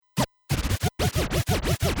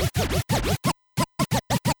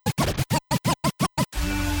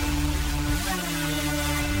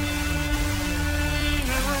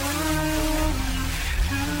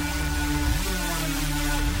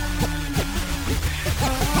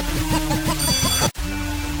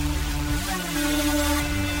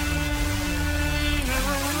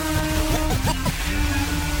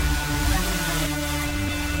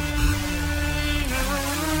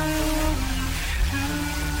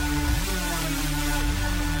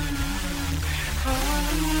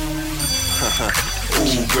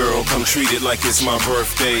Ooh, girl, come treat it like it's my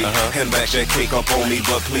birthday. Hand back that cake up on me,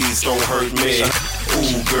 but please don't hurt me.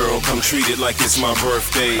 Ooh, girl, come treat it like it's my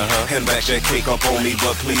birthday. Hand back that cake up on me,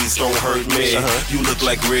 but please don't hurt me. You look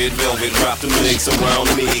like red velvet, wrap them legs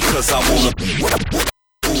around me, cause I wanna.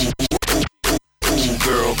 Ooh,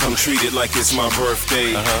 girl, come treat it like it's my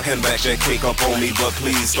birthday. Hand back that cake up on me, but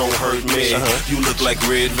please don't hurt me. You look like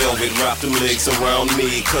red velvet, wrap them legs around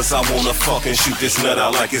me, cause I wanna fucking shoot this nut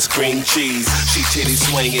out like it's cream cheese. She titty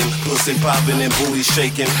swinging, pussy popping and booty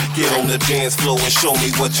shaking. Get on the dance floor and show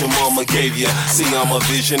me what your mama gave you. See, I'm a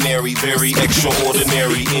visionary, very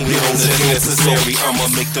extraordinary. And get on the necessary,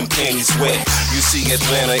 I'ma make them panties wet. You see,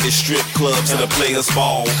 Atlanta is strip clubs and a players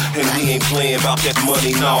ball, and we ain't playing about that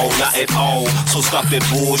money, no, not at all. So stop that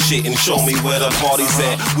bullshit and show me where the party's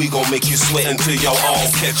at. We gon' make you sweat until y'all all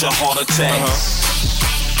catch a heart attack.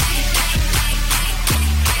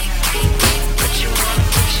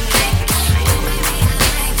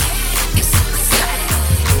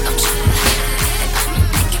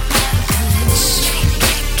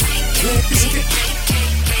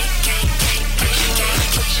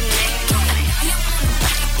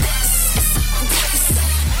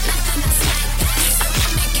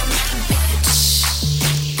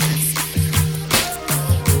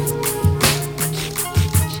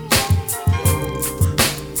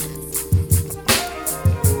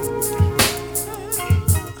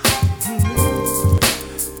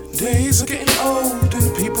 Days are getting old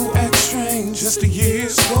and people act strange as the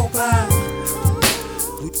years go by.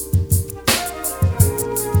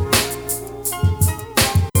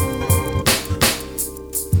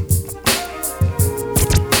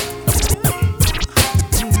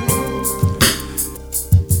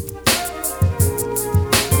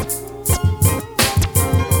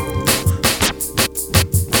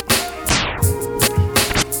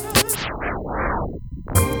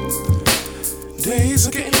 Days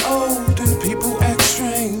are getting old and people act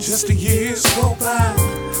strange as the years go by.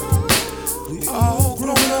 We all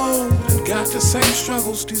grown old and got the same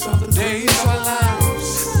struggles. These are the days of our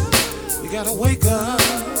lives. We gotta wake up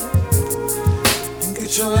and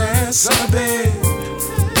get your ass out of bed.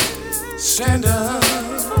 Stand up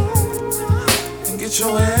and get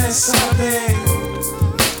your ass out of bed.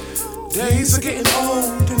 Days are getting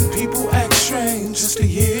old and people act strange as the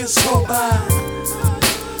years go by.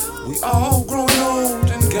 We all grown old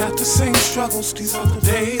and got the same struggles. These are the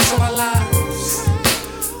days of our lives.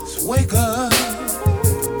 So wake up,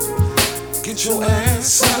 get your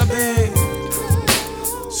ass out of bed.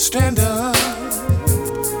 Stand up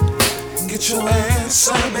and get your ass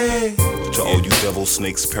out of bed. To all you devil,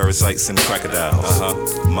 snakes, parasites, and crocodiles.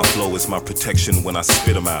 My flow is my protection when I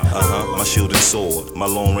spit them out. My shield and sword, my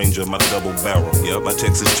Lone Ranger, my double barrel. My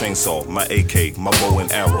Texas chainsaw, my AK, my bow and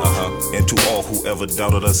arrow. And to all who ever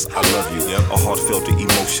doubted us, I love you. A heartfelt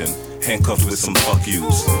emotion, handcuffed with some fuck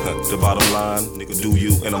yous. The bottom line, nigga, do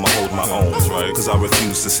you, and I'ma hold my own. Cause I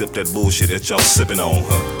refuse to sip that bullshit that y'all sipping on.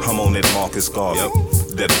 I'm on that Marcus Garvey,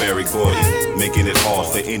 that Barry Gordy, making it hard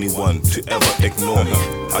for anyone to ever ignore me.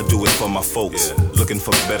 I do it for my folks, looking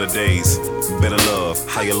for better days, better love,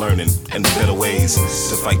 higher learning, and better ways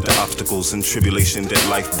to fight the obstacles and tribulation that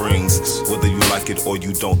life brings. Whether you like it or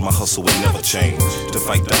you don't, my hustle will never change. To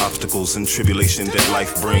fight the obstacles and tribulation that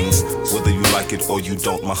life brings. Whether you like it or you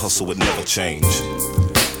don't, my hustle will never change.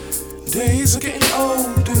 Days are getting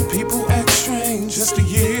old and people act strange as the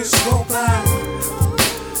years go by.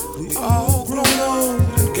 We all grown old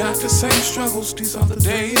and got the same struggles. These are the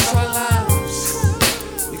days of our lives.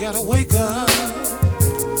 We gotta wake up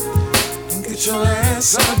and get your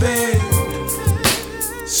ass out of bed.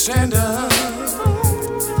 Stand up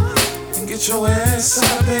and get your ass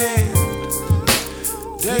out of bed.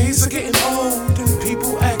 Days are getting old and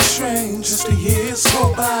people act strange as the years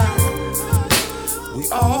go by. We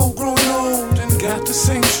all grown old and got the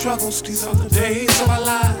same struggles. These are the days of our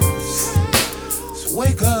lives. So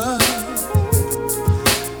wake up,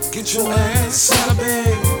 get your ass out of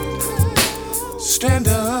bed. Stand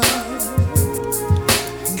up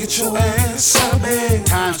and get your ass out of bed.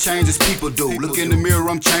 Times change as people do. Look in the mirror,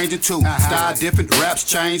 I'm changing too. Style different, raps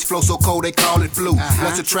change. Flow so cold they call it flu.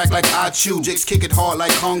 Let's attract like I chew. Jigs kick it hard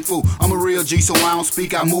like Kung Fu. I'm a real G, so I don't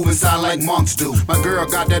speak. I move inside like monks do. My girl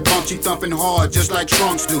got that bump, she thumping hard just like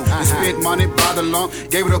trunks do. I spent money by the lump,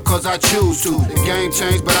 gave it up cause I choose to. The game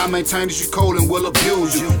changed, but I maintain that she's cold and will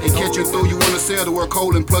abuse you. They catch you through, you wanna sell the work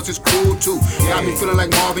cold and plus it's cruel too. Got me feeling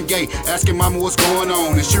like Marvin Gaye, asking mama what's going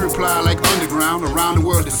on. And she replied like underground, around the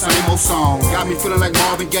world, the same old song. Got me feeling like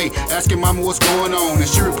Marvin Gaye, asking mama what's going on. And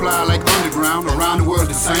she replied like underground, around the world,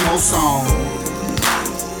 the same old song.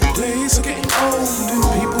 Days are getting old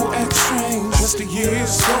and people act strange as the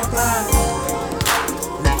years go by.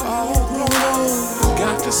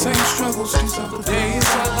 the same struggles. These are the days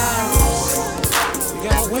of our lives. You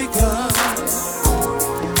gotta wake up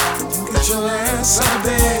and get your ass out of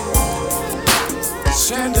bed.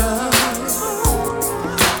 Stand up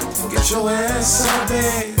and get your ass out of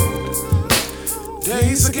bed.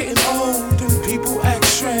 Days are getting old and people act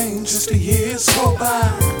strange as the years go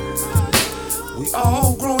by. We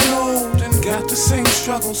all grown old and got the same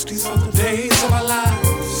struggles. These are the days of our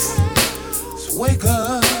lives. So wake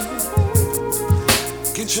up,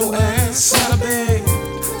 get your ass out of bed.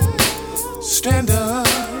 Stand up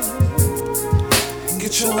and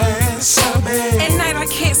get your ass out of bed. At night I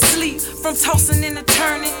can't sleep from tossing and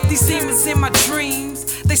turning. These demons in my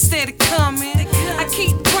dreams, they steady coming. I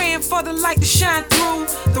keep praying for the light to shine through.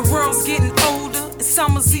 The world's getting older and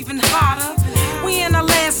summer's even hotter. We in our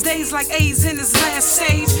last days like AIDS in his last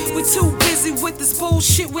stage. We too busy with this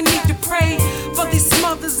bullshit, we need to pray for these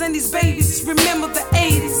mothers and these babies. Remember the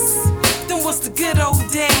 80s, then what's the good old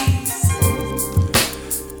days?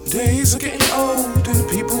 Days are getting old and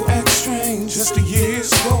people act strange as the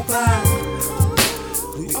years go by.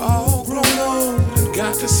 We all grown old and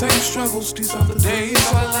got the same struggles. These are the days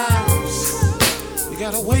of our lives. You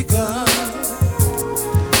gotta wake up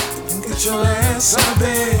and get your ass out of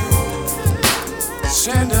bed.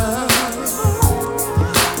 Stand up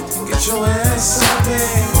and get your ass out of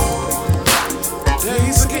bed.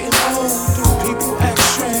 Days are getting old and people act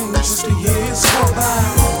strange as the years go by.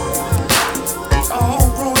 We all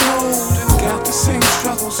grown old and got the same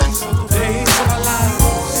struggles. These are the days of our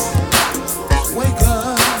lives. Wake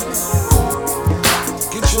up,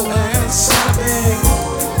 get your ass out of bed.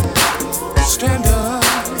 Stand up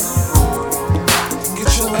and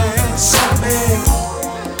get your ass out of bed.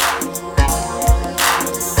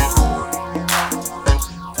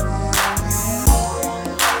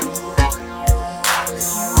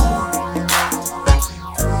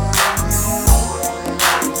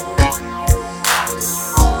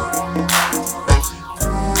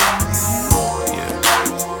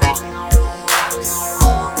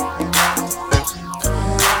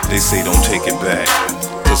 They say don't take it back,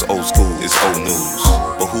 cause old school is old news.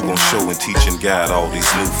 But who gon' show and teach and guide all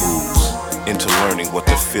these new fools into learning what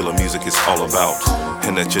the feel of music is all about?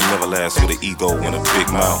 And that you never last with an ego and a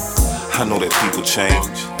big mouth. I know that people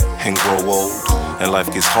change and grow old, and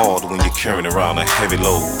life gets hard when you're carrying around a heavy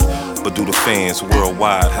load. But do the fans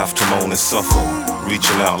worldwide have to moan and suffer,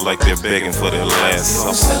 reaching out like they're begging for their last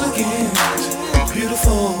supper? Elegant,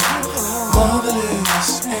 beautiful,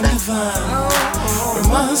 marvelous, and divine.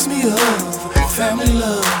 Reminds me of family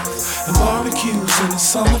love and barbecues in the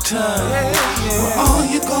summertime. Where are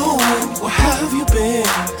you going? Where have you been?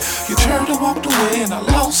 You turned and walked away and I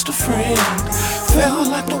lost a friend. Felt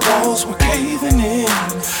like the walls were caving in.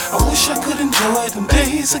 I wish I could enjoy them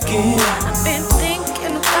days again. I've been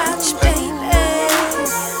thinking about you, baby.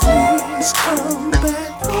 Please come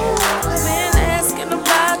back. I've been asking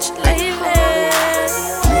about you lately.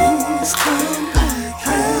 Please come back.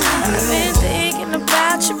 I've been thinking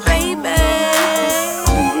about you, baby.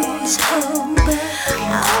 Please come back.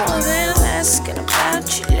 I've been asking about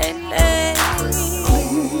you lately.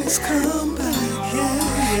 Please come back.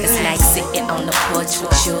 Yeah. It's like sitting on the porch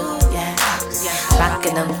with you, yeah.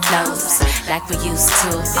 Rocking on the floors like we used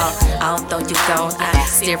to. Although you're gone, I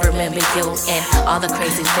still remember you and all the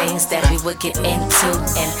crazy things that we would get into.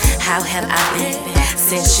 And how have I been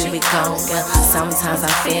since you be gone, girl? Sometimes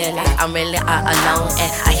I feel like I'm really all alone.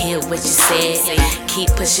 And I hear what you said, keep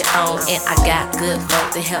pushing on. And I got good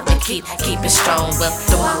folk to help me keep it strong. Well,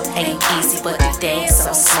 the walk ain't easy, but the dance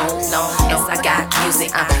so smooth. Long as I got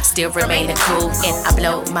music, I'm still remaining cool. And I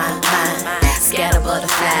blow my mind, scatter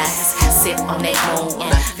butterflies, sit on that moon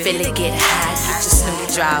and feel it get high. You just knew the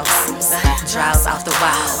draws off the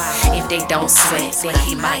wall. If they don't sweat, then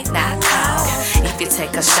he might not call. If you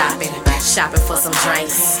take her shopping for some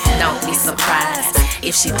drinks, don't be surprised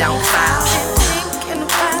if she don't fall. Thinking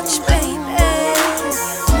about you, baby.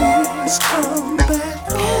 Please come back.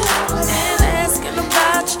 Been asking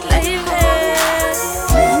about you lately.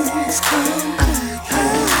 Please come back.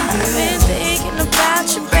 I've been thinking about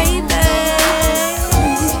you, baby.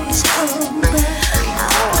 Please come back.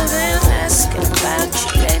 I've been asking about you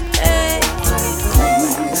lately.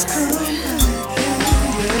 Please come back.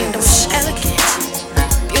 And I'm elegant,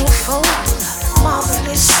 beautiful,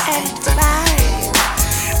 marvelous, and divine.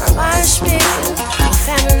 Reminds me of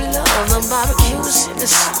family love and barbecues in the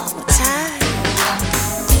summertime.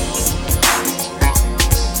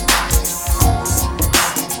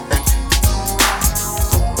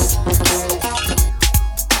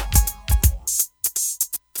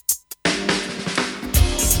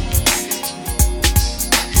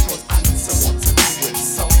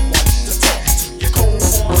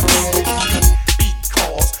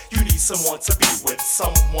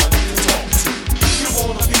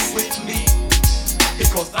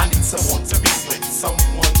 because I need someone to be with,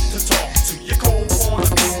 someone to talk to. You go wanna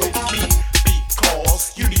be with me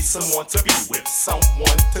because you need someone to be with,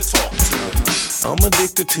 someone to talk to. I'm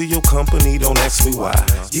addicted to your company, don't ask me why.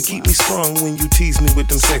 You keep me sprung when you tease me with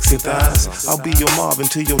them sexy thighs. I'll be your Marvin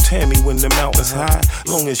to your Tammy when the mountain's high.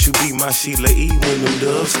 Long as you be my Sheila E when them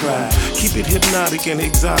doves cry. Keep it hypnotic and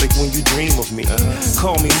exotic when you dream of me.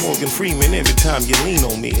 Call me Morgan Freeman every time you lean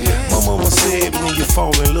on me. My mama said when you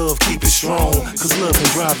fall in love, keep it strong, cause love can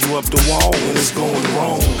drive you up the wall when it's going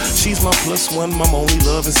wrong. She's my plus one, my only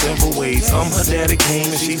love in several ways. I'm her daddy Kane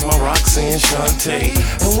and she's my Roxanne Shante.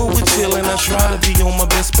 And when we're chillin', I try to be on my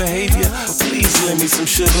best behavior. Please lend me some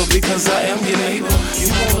sugar because I am your neighbor. You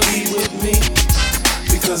wanna be with me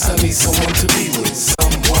because I need someone to be with,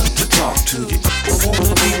 someone to talk to. You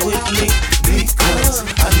wanna be with me because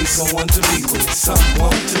I need someone to be with,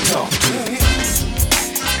 someone to talk to.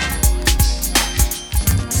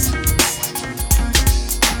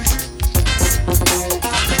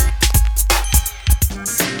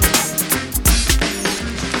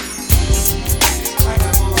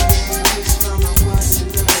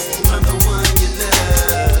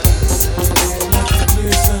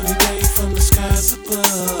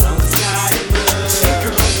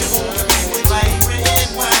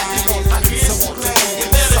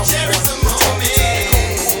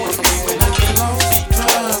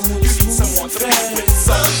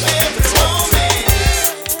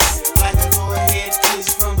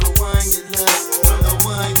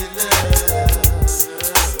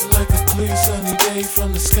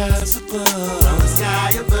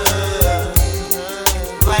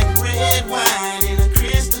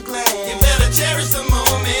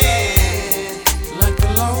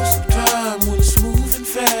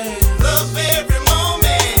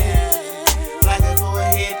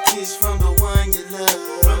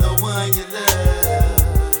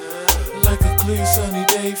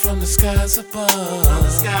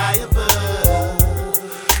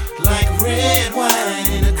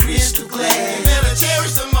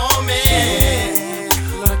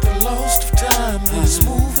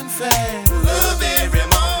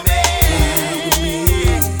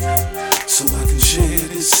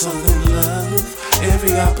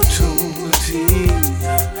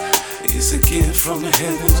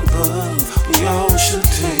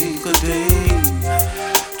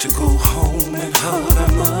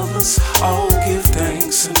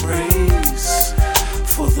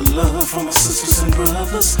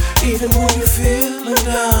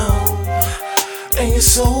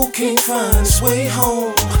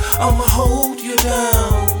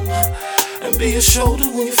 Shoulder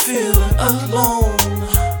when you're feeling alone.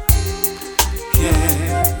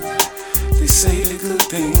 Yeah, they say the good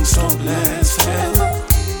things don't last forever.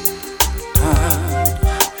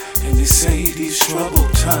 And they say these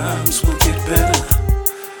troubled times will get better.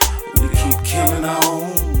 We keep killing our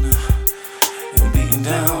own and beating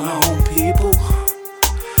down our own people.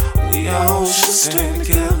 We all should stand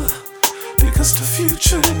together because the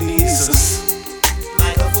future needs us.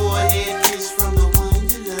 Like a forehead kiss from the one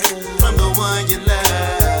you love, from the one you love.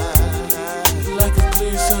 Like a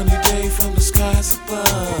clear sunny day from the skies above,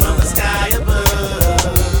 from the sky above.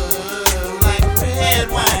 Like red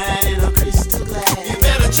wine in a crystal glass. You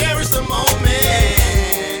better cherish the moment.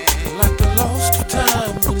 Like the lost of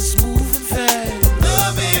time when it's moving fast.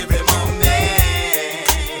 Love every moment.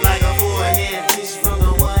 Like a forehead kiss from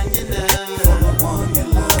the one you love, from the one you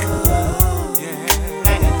love. Yeah.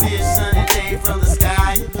 Like a clear sunny day from the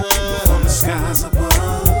sky above, from the skies above.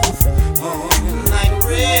 Like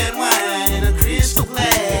red wine in a crystal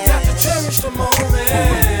glass. You got to cherish the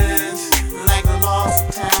moment. Like a lost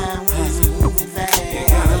time when it's moving fast. You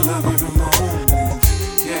gotta love every moment.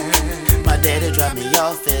 Yeah. My daddy dropped me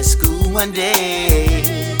off at school one day,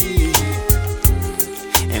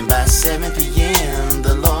 and by 7 p.m.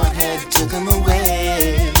 the Lord had took him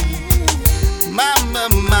away. Mama,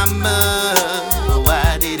 mama,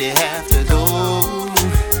 why did he have to go?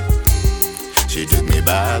 She took me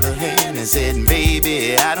by the hand and said,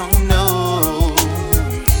 baby, I don't know.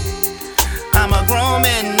 I'm a grown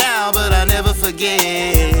man now, but I never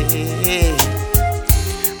forget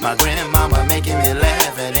my grandmama making me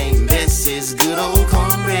laugh at Aunt Bessie's good old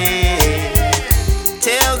cornbread.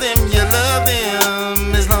 Tell them you love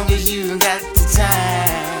them as long as you got the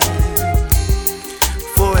time.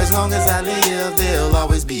 For as long as I live, they'll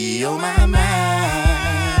always be on my mind.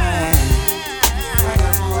 Like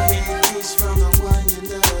a forehead kiss from the one you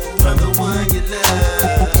love, from the one you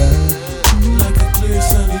love. Like a clear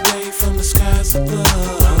sunny day from the skies above,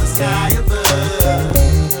 from the sky above.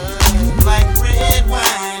 Like red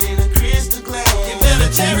wine in a crystal glass. You better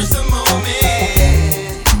cherish the moment.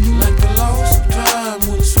 Like the lost of time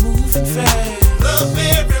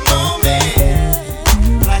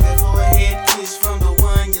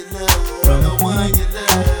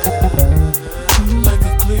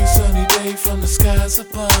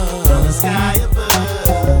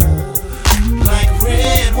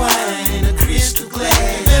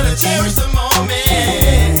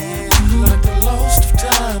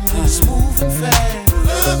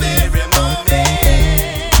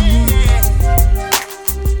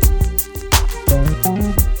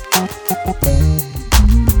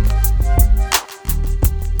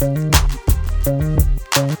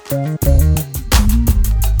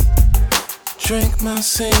my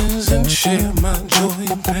sins and share my joy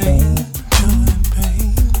and pain.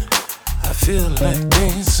 I feel like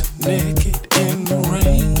dancing naked in the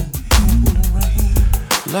rain.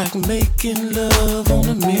 Like making love on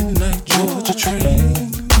a midnight Georgia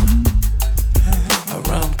train.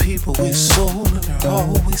 Around people with soul and they're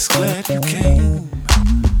always glad you came.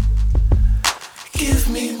 Give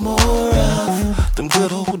me more of them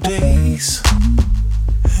good old days.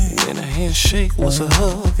 When a handshake was a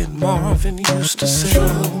hug and Marvin used to say,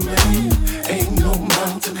 man, ain't no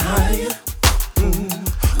mountain higher.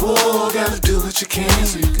 Oh, gotta do what you can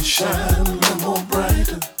so you can shine a little more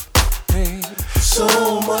brighter.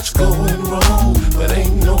 So much going wrong, but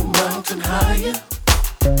ain't no mountain higher.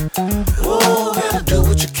 Oh, gotta do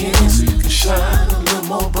what you can so you can shine a little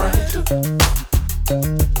more brighter.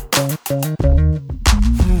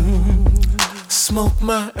 Smoke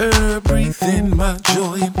my herb, breathe in my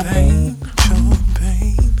joy and pain.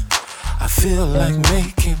 I feel like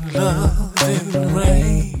making love in the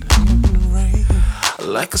rain.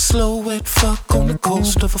 Like a slow wet fuck on the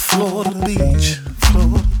coast of a Florida beach.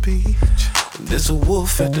 There's a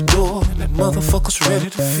wolf at the door and that motherfucker's ready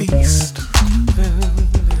to feast.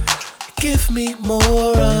 Give me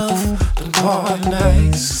more of the party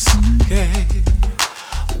nights, yeah.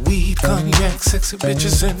 Weed, cognac, sexy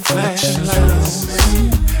bitches and flashing lights.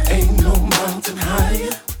 Ain't no mountain higher.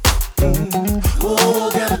 Oh,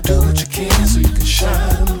 gotta do what you can so you can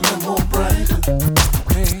shine a little more brighter.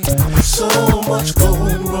 So much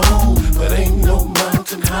going wrong, but ain't no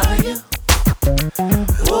mountain higher.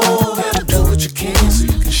 Oh, gotta do what you can so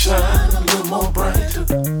you can shine a little more brighter.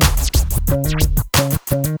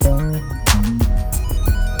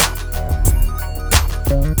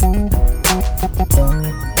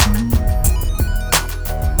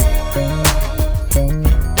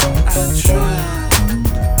 I tried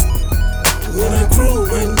when I grew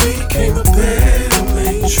and became a better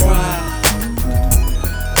man. Tried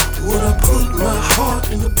when I put my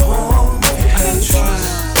heart in the palm of your hand. Tried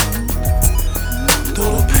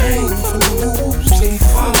though the pain from the moves they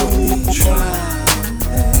follow me. Tried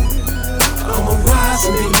I'm a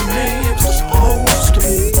rising man, supposed to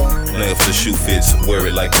be. Now if the shoe fits, wear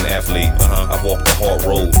it like an athlete. I walk the hard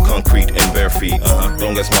road, concrete and bare feet.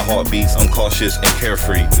 Long as my heart beats, I'm cautious and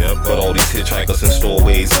carefree. But all these hitchhikers and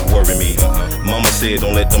stowaways worry me. Mama said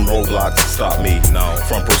don't let them roadblocks stop me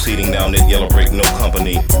from proceeding down that yellow brick, no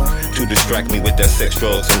company to distract me with that sex,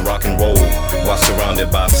 drugs, and rock and roll. While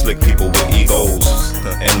surrounded by slick people with egos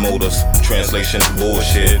and motives, translation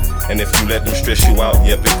bullshit. And if you let them stress you out,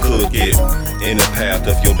 yep, it could get in the path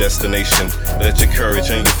of your destination. Let your courage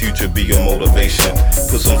and your future be your motivation.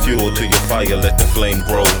 Put some fuel to your fire, let the flame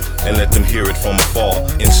grow, and let them hear it from afar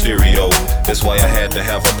in stereo. That's why I had to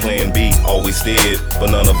have a plan B, always did.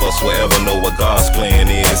 But none of us will ever know what God's plan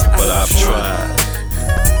is. But I've tried.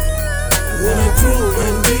 When I grew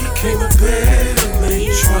and became a better man,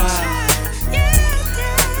 tried.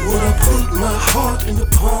 When I put my heart in the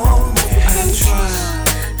palm of your hand, tried.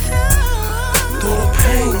 Though the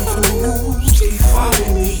pain from the moves keep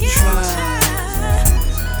following me, tried.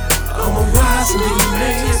 I'm a rising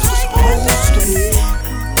man, supposed to be.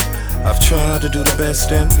 I've tried to do the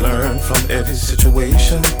best and learn from every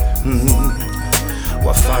situation.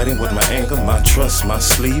 While fighting with my anger, my trust, my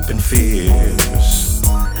sleep and fears.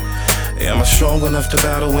 Am I strong enough to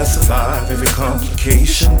battle and survive every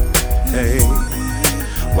complication? Hey,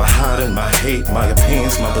 while hiding my hate, my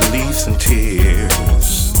opinions, my beliefs and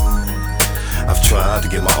tears. I've tried to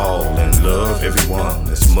give my all and love everyone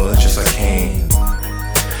as much as I can.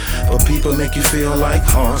 But people make you feel like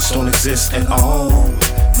hearts don't exist at all.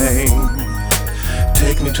 Hey,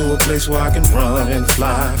 take me to a place where I can run and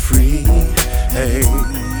fly free. Hey,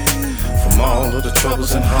 from all of the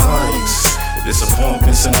troubles and heartaches,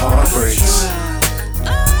 disappointments and heartbreaks.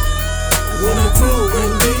 When I grew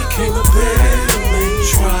and became a better man,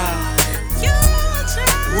 tried.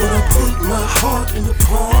 When I put my heart in the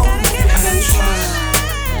palm of your hand, tried.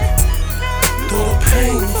 Though the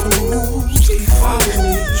pain from the moves keep following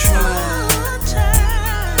me, tried.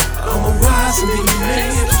 I'm a rising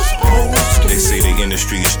man, supposed to be. They say the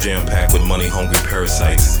industry is jam-packed with money-hungry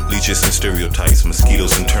parasites, leeches and stereotypes,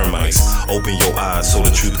 mosquitoes and termites. Open your eyes so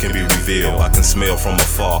the truth can be revealed. I can smell from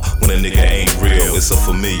afar when a nigga ain't real. It's a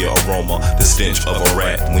familiar aroma, the stench of a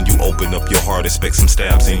rat when you Open up your heart, expect some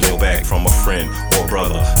stabs in your back from a friend or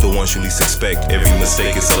brother, the ones you least expect. Every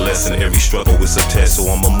mistake is a lesson, every struggle is a test. So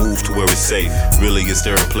I'ma move to where it's safe. Really, is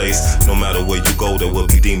there a place? No matter where you go, there will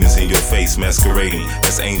be demons in your face, masquerading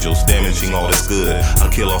as angels, damaging all that's good. I'll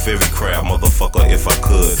kill off every crowd, motherfucker, if I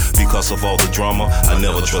could. Because of all the drama, I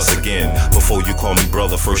never trust again. Before you call me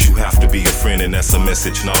brother, first you have to be a friend, and that's a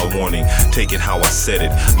message, not a warning. Take it how I said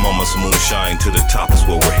it. Mama's moonshine, to the top is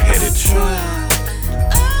where we're headed.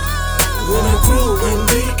 When I grew and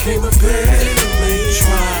became a better man,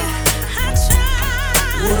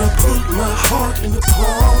 when I put my heart in the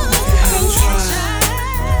palm of your hand,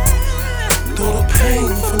 though the pain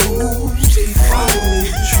from the moves keep following me,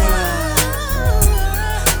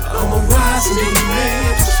 I'm a rising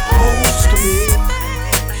man supposed to be.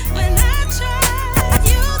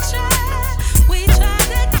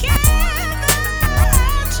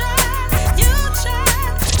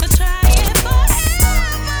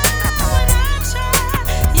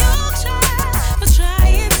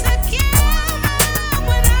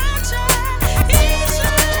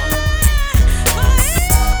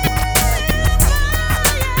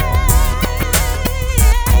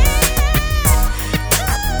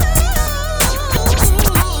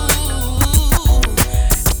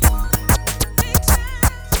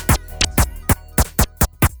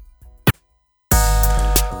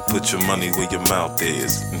 Put your money where your mouth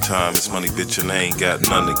is. And time is money, bitch, and I ain't got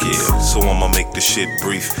none to give. So I'ma make this shit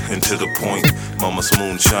brief and to the point. Mama's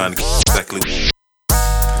moonshine, exactly.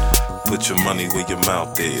 Put your money where your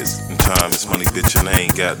mouth is. And time is money, bitch, and I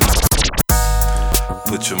ain't got none.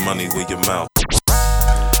 Put your money where your mouth.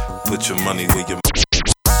 Put your money where your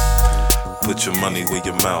Put your money where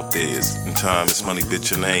your mouth is. And time is money,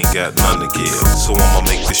 bitch, and I ain't got none to give. So I'ma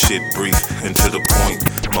make this shit brief and to the point.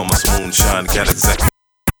 Mama's moonshine got exactly.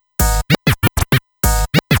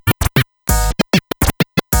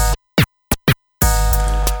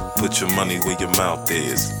 Put your money where your mouth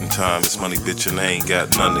is. And time is money, bitch, and I ain't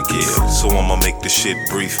got none to give. So I'ma make this shit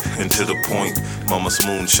brief and to the point. Mama's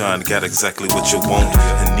moonshine got exactly what you want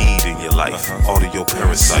and need in your life. All of your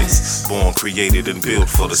parasites, born, created, and built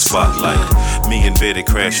for the spotlight. Me and Betty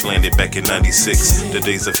crash landed back in 96. The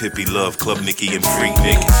days of hippie love, Club Nicky and Freak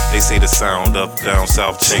Nick. They say the sound up down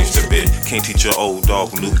south changed a bit. Can't teach your old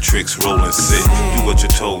dog new tricks, roll and sit. Do what you're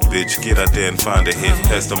told, bitch, get out there and find a hit.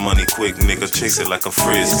 Pass the money quick, nigga, chase it like a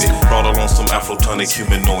frisbee. Brought along some Afrotonic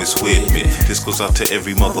humanoids with me. This goes out to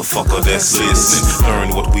every motherfucker that's listening. Learn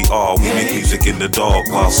what we are, we make music in the dark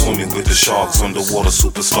while swimming with the sharks, underwater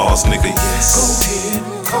superstars, nigga, yes. Go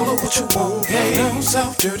ahead, call it what you want. Hey, down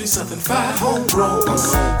south, dirty southern fire, homegrown.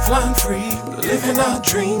 Flying free, living our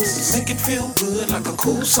dreams. Make it feel good like a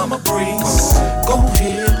cool summer breeze. Go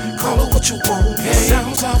ahead, call it what you want. Hey,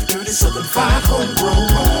 down south, dirty southern fire, homegrown.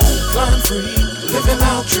 Flying free, living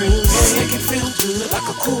our dreams. Make it feel good like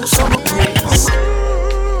a cool summer breeze.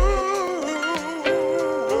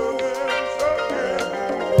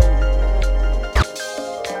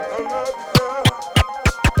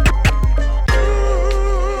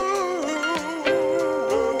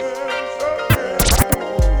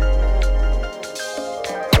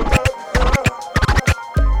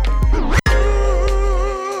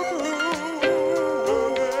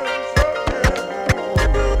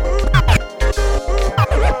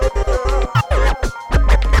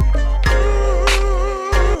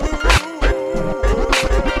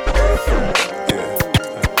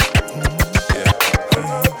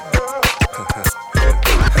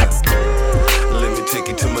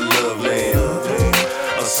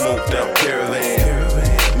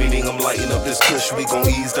 We gon'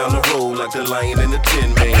 ease down the road like the lion and the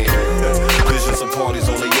Tin Man. Visions of parties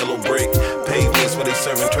on the yellow brick pavements where they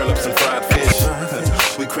serving turnips and fried fish.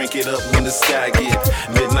 We crank it up when the sky get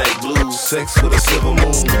midnight blues. Sex with a silver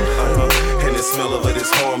moon. And the smell of it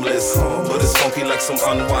is harmless, but it's funky like some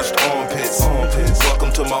unwashed armpits.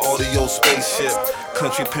 Welcome to my audio spaceship.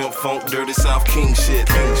 Country pimp funk, dirty South King shit.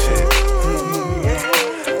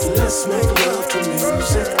 Let's make love to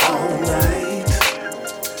music all night.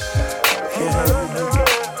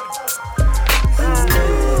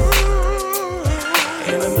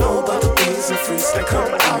 And I know about the beats and freaks that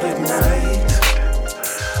come out at night.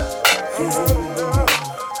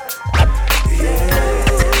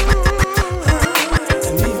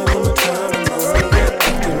 And even when the time and money get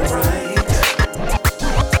acting right.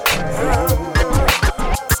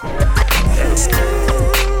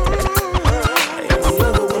 And I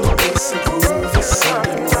love it when the bass and groove is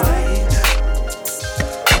sounding right.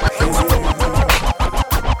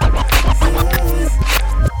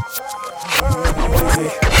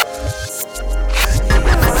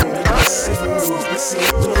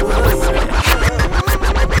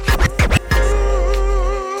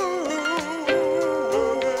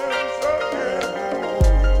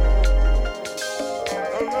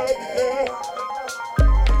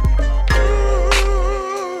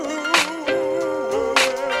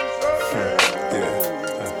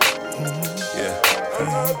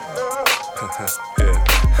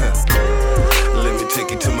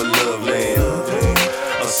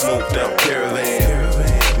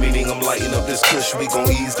 up this kush, we gon'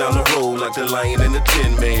 ease down the road like the lion and the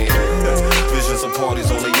Tin Man. Visions of parties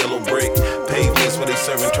on the yellow brick, pavements where they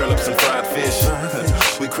serving turnips and fried fish.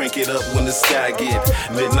 We crank it up when the sky get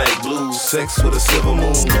midnight blues, sex with a silver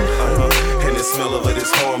moon. And the smell of it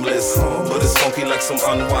is harmless, but it's funky like some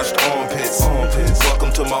unwashed armpits.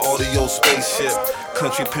 Welcome to my audio spaceship,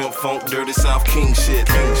 country pimp funk, dirty South King shit.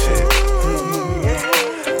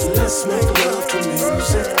 Let's make love to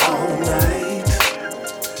music all night.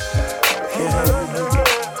 Yeah.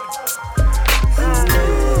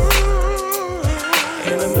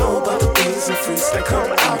 And I know about the beats and freaks that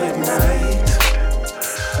come out at night.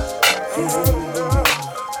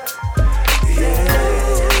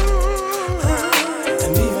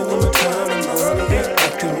 And even in the time and money ain't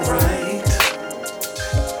acting right.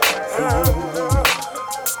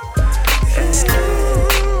 And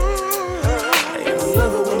I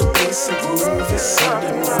love it when the bass and groove is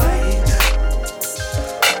sounding right.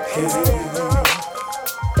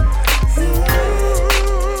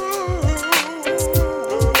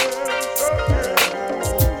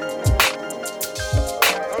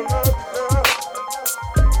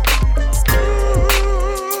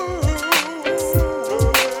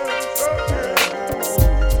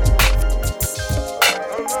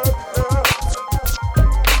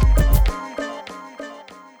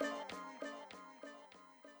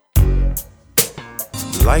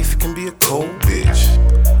 Life can be a cold bitch.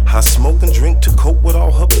 I smoke and drink to cope with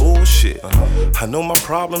all her bullshit. I know my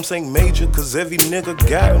problems ain't major, cause every nigga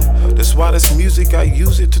got them. That's why this music, I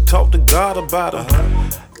use it to talk to God about them.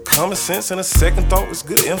 Common sense and a second thought is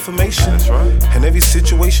good information. That's right. And every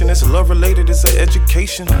situation that's love related is an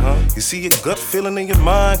education. You see, your gut feeling in your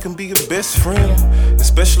mind can be your best friend,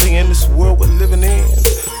 especially in this world we're living in.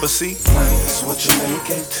 But see, life is what you make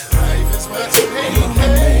it. Life is what you make it. I'ma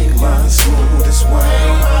make mine smooth as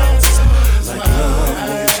wine. Like love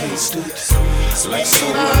when you taste it. Like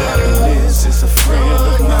soul happiness is a friend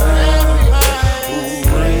of mine. Ooh,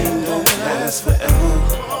 rain don't last forever.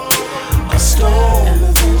 A storm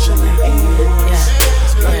eventually ends.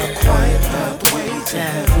 Like a quiet pathway to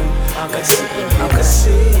heaven. Like sipping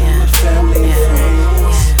Hennessy with family and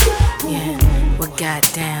friends. Well,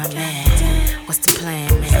 goddamn, man, what's the plan,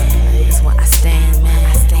 man? It's where I stand, man.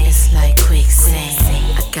 It's like quicksand.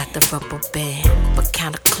 I got the rubber band, but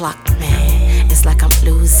counterclock, man. It's like I'm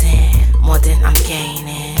losing more than I'm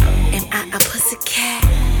gaining. Am I a pussycat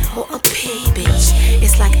or a pig, bitch?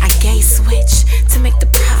 It's like I gay switch to make the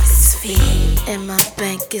profits feed. And my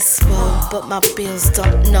bank is small, but my bills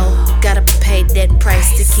don't know. Gotta pay that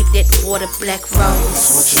price to keep that water black rose.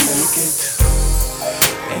 That's what you make it.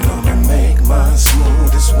 And I'ma make mine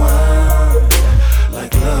smooth as wine.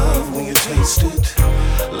 Like love when you taste it.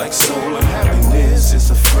 Like soul and happiness is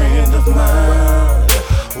a friend of mine.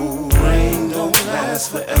 Ooh, rain don't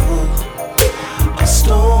last forever. A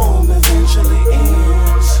storm eventually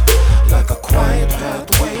ends. Like a quiet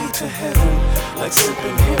pathway to heaven. Like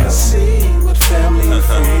sipping Hennessy with family and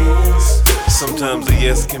friends. sometimes a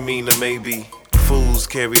yes can mean a maybe. Fools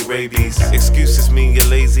carry rabies. Excuses mean you're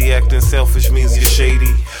lazy, acting selfish means you're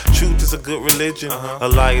shady. Truth is a good religion, a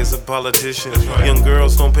lie is a politician. Young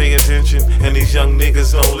girls don't pay attention, and these young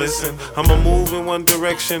niggas don't listen. I'ma move in one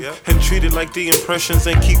direction and treat it like the impressions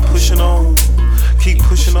and keep pushing on. Keep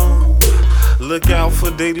pushing on. Look out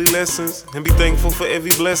for daily lessons and be thankful for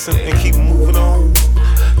every blessing and keep moving on.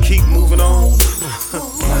 Keep moving on.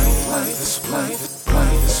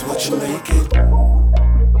 Life is what you make it.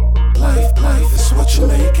 Life is what you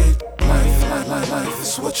make it. Life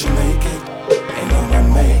is what you make it. And I'ma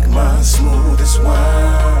make mine smooth as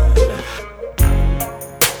wine.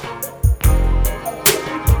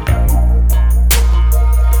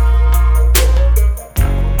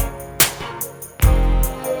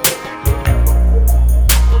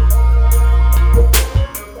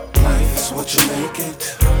 Life is what you make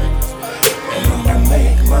it. And I'ma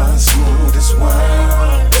make mine smooth as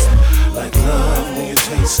wine. Like love when you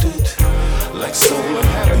taste it. Like soul and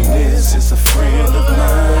happiness is a friend of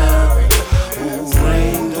mine. Ooh,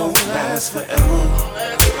 rain don't last forever.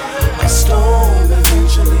 A storm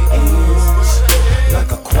eventually ends.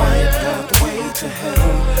 Like a quiet pathway to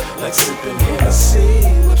heaven. Like sipping Hennessy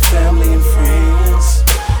with family and friends.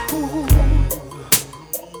 Ooh.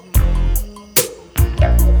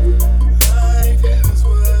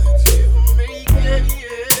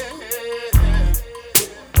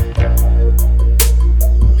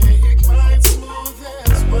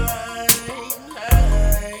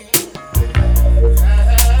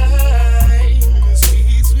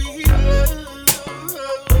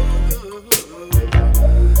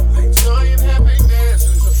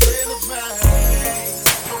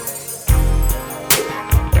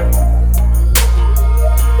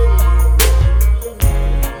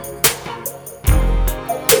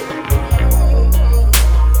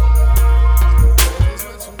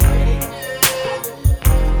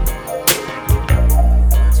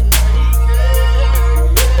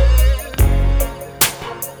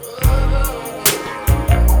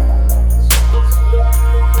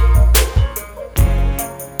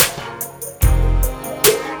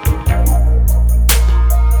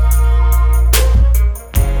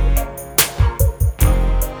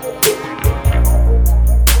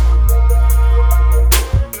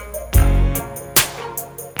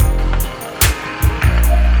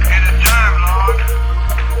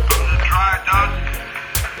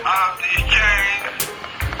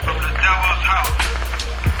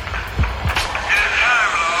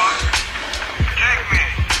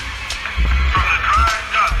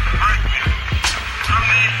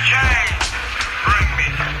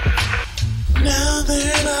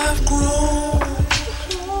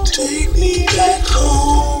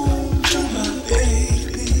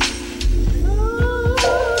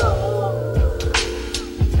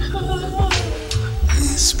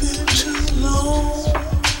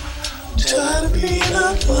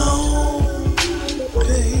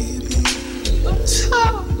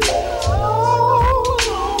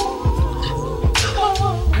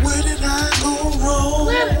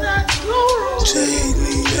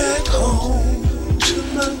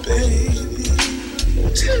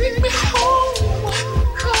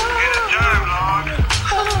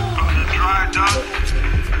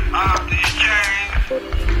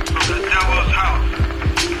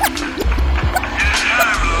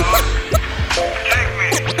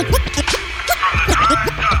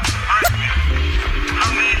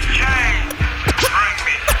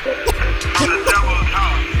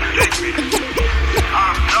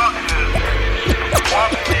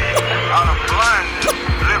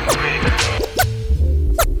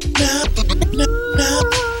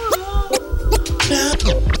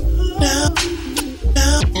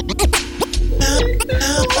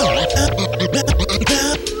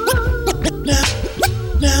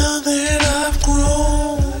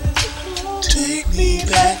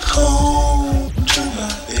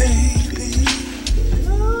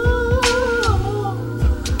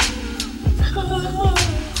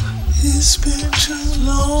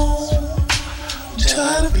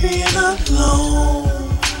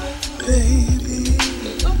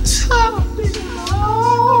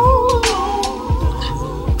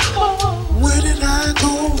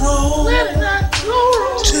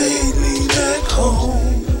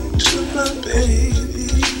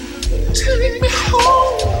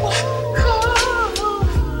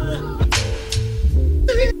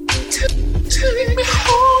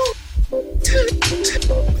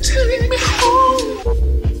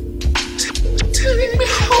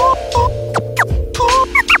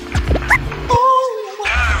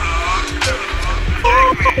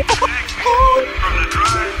 From the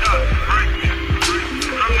dry dust, break me.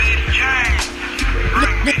 From these chains,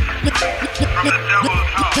 bring me. From the devil's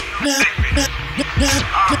house, take me.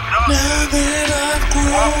 Out of darkness,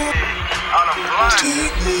 walk me. Out of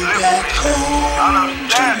blindness, lift me. Out of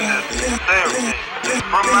sadness, save me.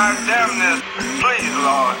 From my damnness, please,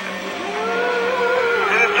 Lord.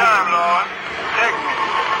 Anytime, Lord, take me.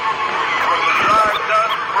 From the dry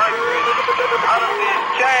dust, break me. Out of these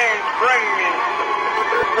chains, bring me.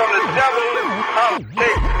 From the devil's house,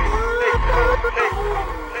 take me. Take me. Take me.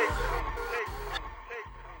 Take me.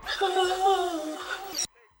 Take me.